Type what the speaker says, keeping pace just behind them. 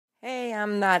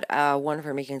I'm not one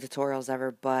for making tutorials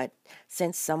ever, but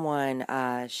since someone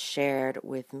shared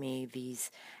with me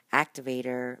these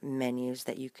activator menus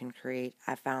that you can create,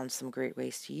 I found some great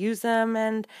ways to use them,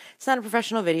 and it's not a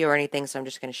professional video or anything, so I'm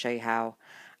just going to show you how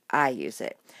I use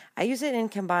it. I use it in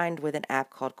combined with an app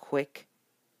called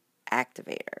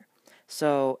QuickActivator.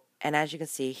 So, and as you can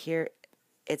see here,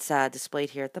 it's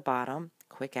displayed here at the bottom.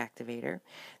 QuickActivator.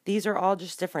 These are all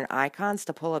just different icons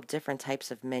to pull up different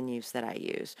types of menus that I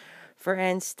use. For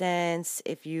instance,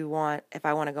 if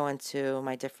I want to go into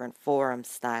my different forum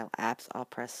style apps, I'll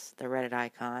press the Reddit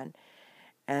icon,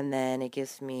 and then it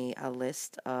gives me a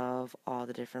list of all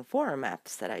the different forum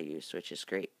apps that I use, which is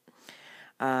great.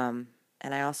 And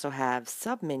I also have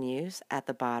submenus at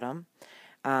the bottom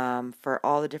for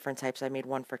all the different types. I made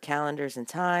one for calendars and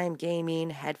time,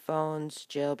 gaming, headphones,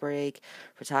 jailbreak,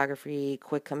 photography,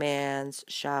 quick commands,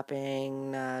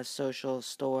 shopping, social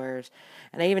stores,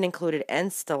 and I even included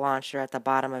InstaLauncher at the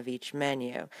bottom of each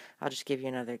menu. I'll just give you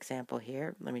another example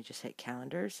here. Let me just hit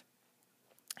calendars.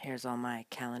 Here's all my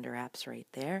calendar apps right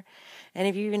there. And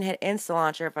if you even hit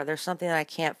InstaLauncher, if there's something that I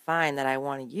can't find that I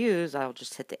want to use, I'll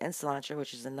just hit the InstaLauncher,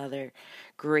 which is another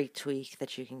great tweak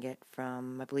that you can get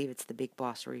from, I believe it's the Big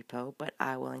Boss Repo, but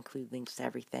I will include links to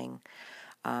everything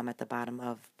at the bottom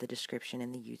of the description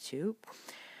in the YouTube.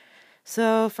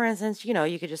 So, for instance,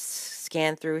 you could just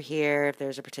scan through here if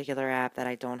there's a particular app that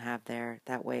I don't have there.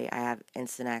 That way I have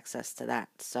instant access to that.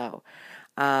 So,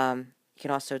 you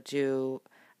can also do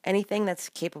anything that's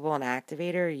capable in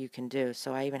Activator, you can do.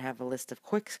 So I even have a list of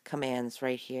quick commands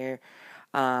right here,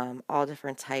 all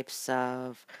different types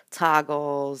of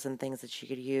toggles and things that you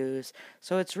could use.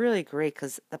 So it's really great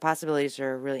because the possibilities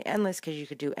are really endless because you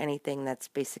could do anything that's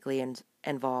basically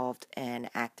involved in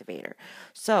Activator.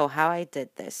 So how I did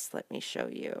this, let me show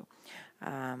you.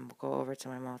 We'll go over to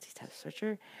my multi-tab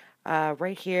switcher.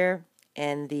 Right here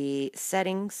in the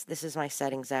settings, this is my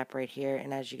settings app right here,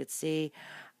 and as you can see,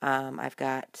 I've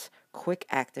got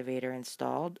QuickActivator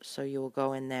installed, so you will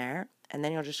go in there, and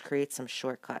then you'll just create some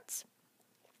shortcuts.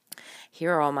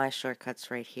 Here are all my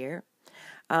shortcuts right here.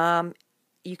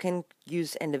 You can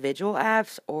use individual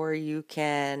apps, or you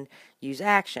can use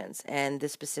actions. And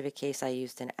this specific case, I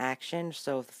used an action,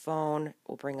 so the phone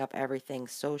will bring up everything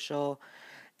social,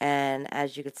 and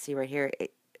as you can see right here,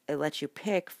 it lets you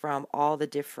pick from all the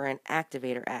different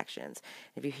activator actions.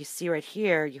 If you see right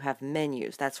here, you have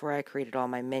menus. That's where I created all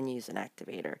my menus in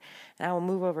Activator. And I will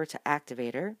move over to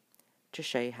Activator to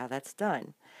show you how that's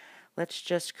done. Let's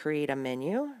just create a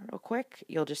menu real quick.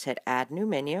 You'll just hit Add New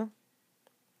Menu.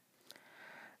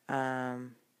 I'll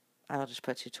just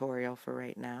put tutorial for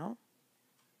right now.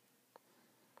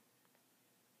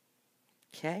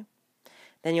 Okay.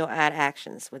 Then you'll add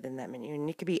actions within that menu. And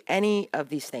it could be any of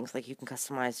these things. Like you can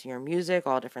customize your music,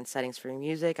 all different settings for your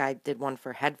music. I did one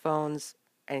for headphones,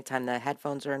 anytime the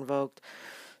headphones are invoked.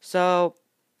 So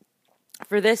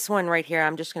for this one right here,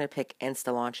 I'm just going to pick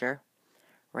InstaLauncher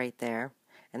right there.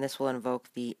 And this will invoke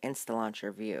the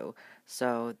InstaLauncher view.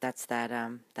 So that's that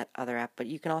that other app. But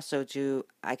you can also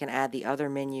I can add the other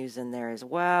menus in there as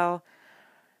well.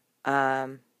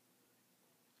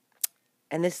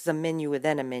 And this is a menu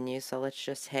within a menu, so let's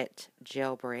just hit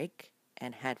jailbreak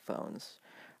and headphones.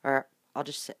 Or I'll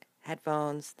just hit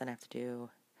headphones, then I have to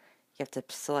you have to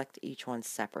select each one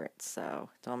separate, so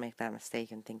don't make that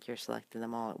mistake and think you're selecting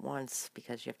them all at once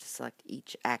because you have to select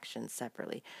each action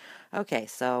separately. Okay,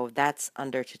 so that's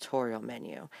under tutorial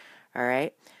menu.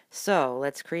 Alright, so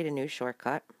let's create a new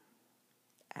shortcut.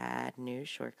 Add new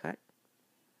shortcut.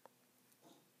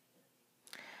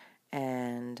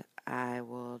 And I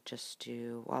will just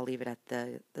I'll leave it at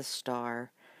the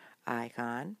star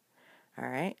icon.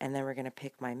 Alright, and then we're going to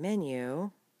pick my menu,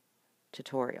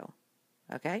 tutorial.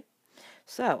 Okay,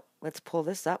 so let's pull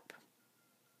this up.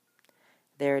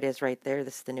 There it is right there.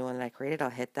 This is the new one that I created. I'll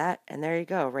hit that, and there you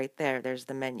go, right there. There's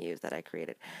the menus that I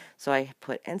created. So I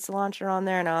put InstaLauncher on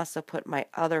there, and I also put my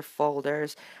other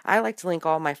folders. I like to link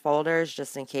all my folders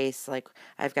just in case, like,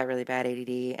 I've got really bad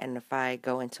ADD, and if I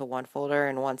go into one folder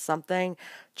and want something,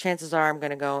 chances are I'm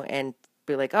going to go and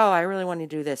be like, oh, I really want to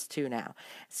do this too now.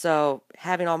 So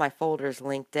having all my folders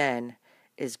linked in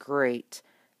is great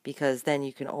because then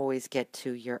you can always get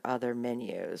to your other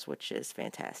menus, which is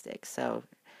fantastic. So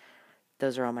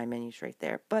those are all my menus right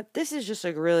there. But this is just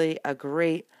a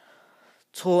great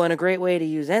tool and a great way to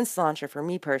use InstaLauncher for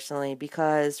me personally,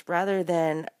 because rather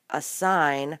than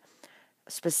assign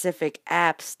specific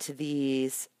apps to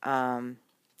these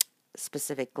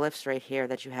specific glyphs right here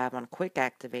that you have on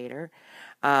QuickActivator,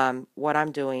 what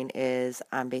I'm doing is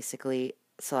I'm basically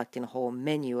selecting a whole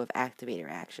menu of activator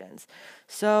actions.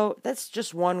 So that's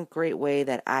just one great way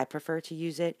that I prefer to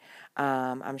use it.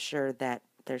 I'm sure that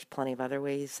there's plenty of other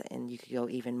ways, and you could go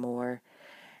even more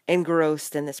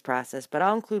engrossed in this process, but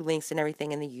I'll include links and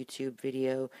everything in the YouTube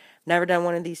video. Never done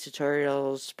one of these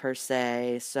tutorials per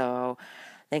se, so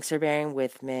thanks for bearing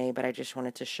with me, but I just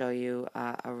wanted to show you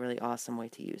a really awesome way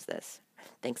to use this.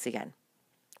 Thanks again.